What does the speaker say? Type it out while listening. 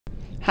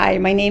Hi,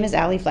 my name is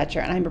Allie Fletcher,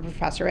 and I'm a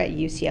professor at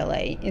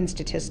UCLA in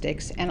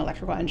statistics and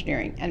electrical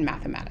engineering and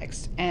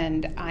mathematics.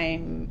 And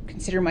I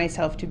consider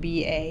myself to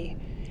be a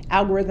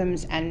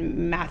algorithms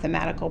and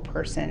mathematical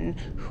person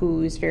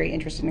who's very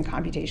interested in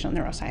computational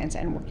neuroscience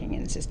and working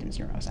in systems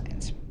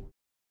neuroscience.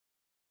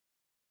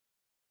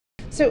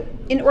 So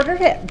in order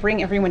to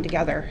bring everyone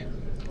together,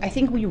 I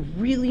think we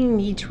really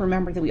need to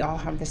remember that we all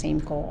have the same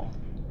goal,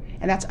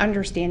 and that's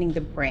understanding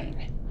the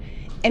brain.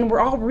 And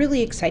we're all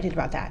really excited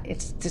about that.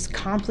 It's this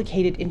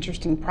complicated,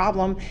 interesting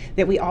problem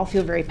that we all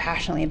feel very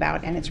passionately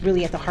about, and it's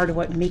really at the heart of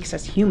what makes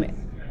us human.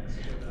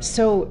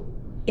 So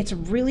it's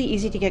really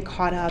easy to get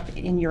caught up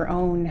in your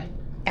own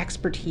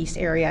expertise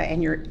area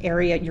and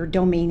your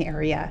domain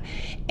area,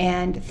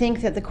 and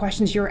think that the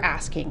questions you're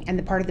asking and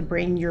the part of the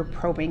brain you're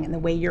probing and the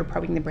way you're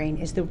probing the brain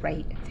is the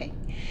right thing.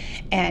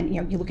 And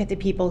you look at the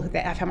people, the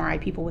fMRI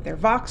people with their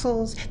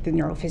voxels, the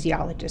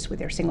neurophysiologists with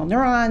their single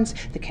neurons,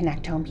 the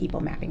connectome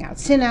people mapping out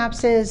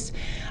synapses,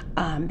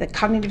 the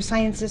cognitive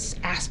scientists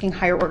asking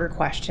higher order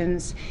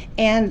questions,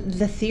 and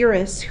the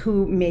theorists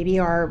who maybe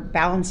are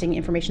balancing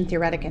information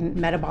theoretic and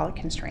metabolic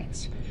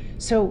constraints.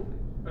 So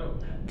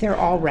they're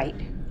all right.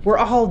 We're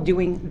all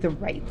doing the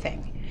right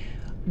thing.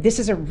 This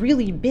is a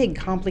really big,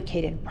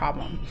 complicated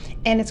problem,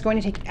 and it's going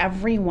to take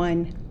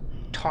everyone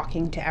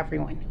talking to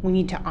everyone. We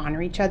need to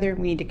honor each other,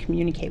 we need to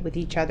communicate with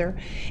each other,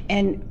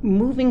 and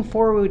moving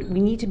forward, we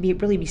need to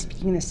really be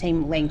speaking the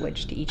same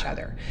language to each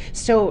other.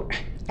 So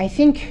I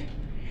think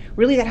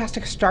really that has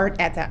to start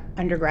at the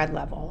undergrad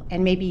level,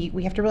 and maybe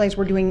we have to realize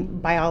we're doing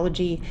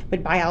biology,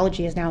 but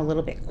biology is now a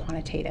little bit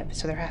quantitative.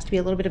 So there has to be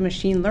a little bit of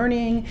machine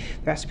learning,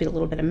 there has to be a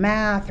little bit of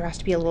math, there has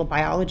to be a little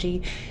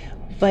biology.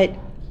 But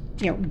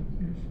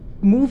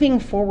moving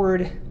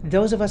forward,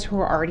 those of us who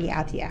are already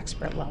at the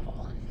expert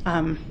level,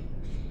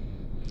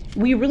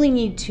 we really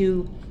need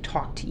to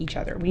talk to each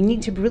other. We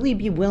need to really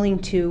be willing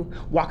to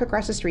walk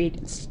across the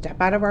street,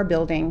 step out of our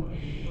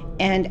building,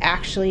 and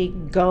actually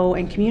go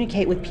and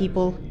communicate with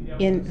people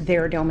in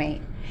their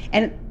domain.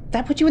 And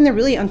that puts you in the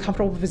really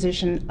uncomfortable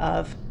position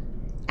of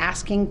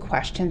asking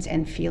questions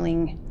and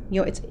feeling,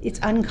 it's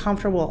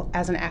uncomfortable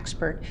as an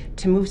expert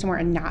to move somewhere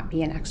and not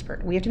be an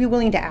expert. We have to be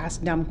willing to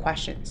ask dumb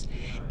questions.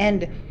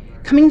 And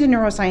coming to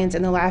neuroscience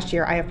in the last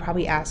year, I have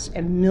probably asked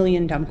a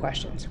million dumb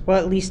questions. Well,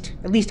 at least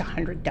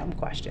 100 dumb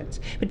questions.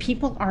 But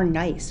people are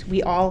nice.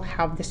 We all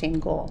have the same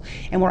goal,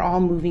 and we're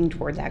all moving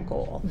toward that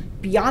goal.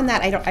 Beyond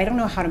that, I don't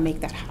know how to make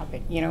that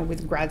happen.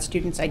 With grad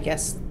students, I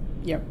guess,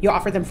 you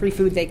offer them free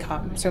food, they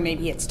come. So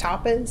maybe it's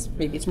tapas,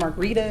 maybe it's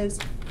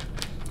margaritas.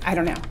 I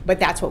don't know, but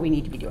that's what we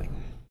need to be doing.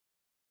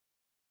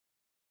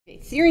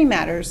 Theory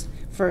matters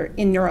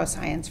in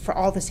neuroscience for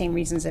all the same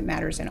reasons it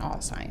matters in all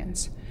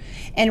science.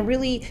 And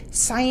really,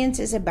 science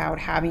is about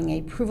having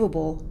a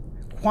provable,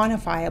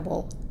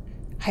 quantifiable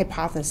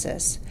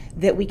hypothesis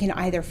that we can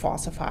either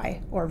falsify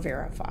or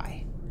verify.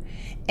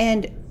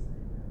 And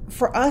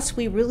for us,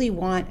 we really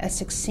want a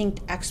succinct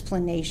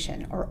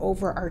explanation or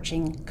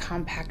overarching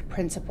compact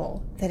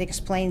principle that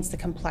explains the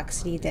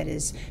complexity that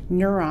is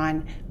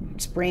neurons,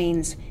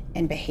 brains,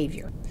 and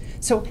behavior.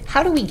 So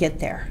how do we get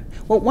there?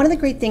 Well, one of the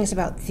great things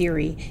about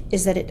theory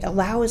is that it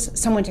allows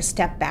someone to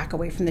step back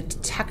away from the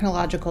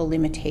technological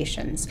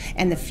limitations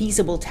and the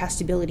feasible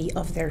testability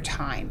of their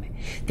time.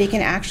 They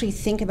can actually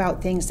think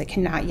about things that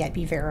cannot yet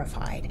be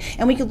verified.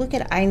 And we could look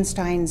at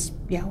Einstein's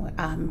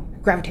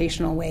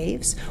gravitational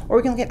waves, or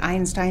we can look at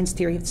Einstein's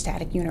theory of the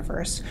static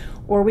universe,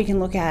 or we can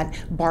look at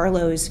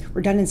Barlow's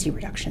redundancy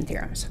reduction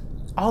theorems.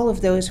 All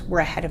of those were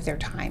ahead of their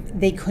time.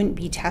 They couldn't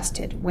be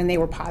tested when they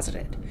were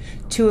posited.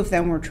 2 of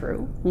them were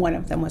true, 1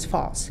 of them was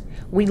false.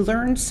 We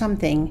learned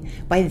something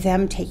by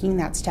them taking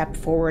that step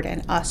forward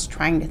and us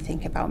trying to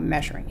think about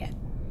measuring it.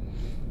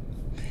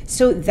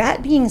 So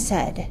that being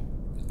said,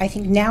 I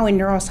think now in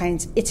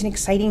neuroscience, it's an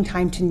exciting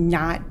time to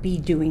not be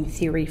doing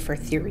theory for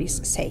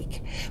theory's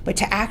sake, but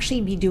to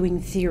actually be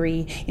doing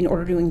theory in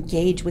order to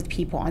engage with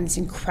people on this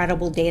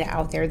incredible data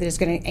out there that is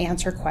going to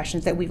answer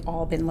questions that we've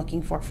all been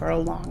looking for a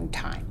long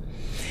time.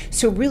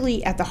 So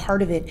really, at the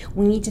heart of it,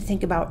 we need to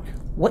think about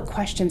what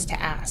questions to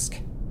ask,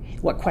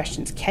 what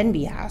questions can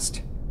be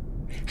asked,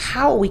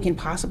 how we can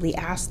possibly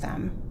ask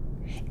them,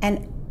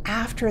 and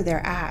after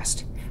they're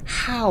asked,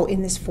 how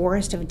in this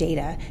forest of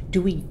data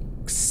do we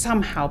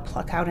somehow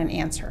pluck out an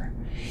answer.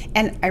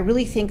 And I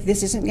really think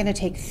this isn't going to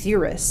take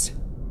theorists.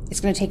 It's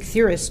going to take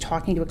theorists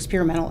talking to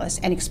experimentalists,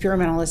 and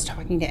experimentalists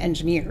talking to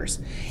engineers,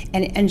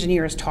 and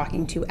engineers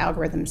talking to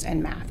algorithms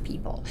and math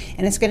people.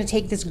 And it's going to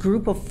take this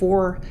group of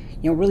 4,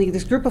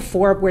 this group of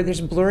 4 where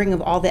there's blurring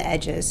of all the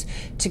edges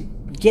to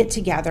get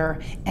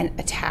together and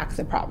attack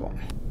the problem.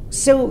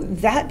 So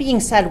that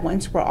being said,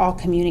 once we're all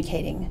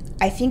communicating,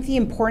 I think the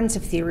importance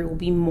of theory will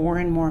be more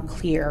and more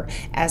clear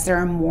as there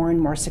are more and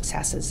more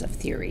successes of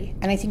theory.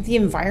 And I think the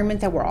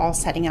environment that we're all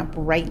setting up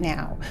right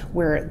now,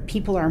 where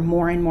people are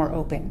more and more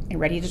open and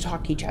ready to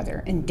talk to each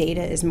other, and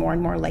data is more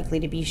and more likely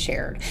to be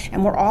shared,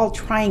 and we're all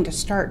trying to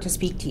start to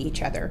speak to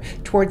each other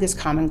toward this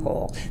common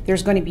goal,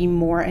 there's going to be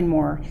more and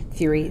more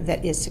theory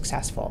that is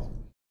successful.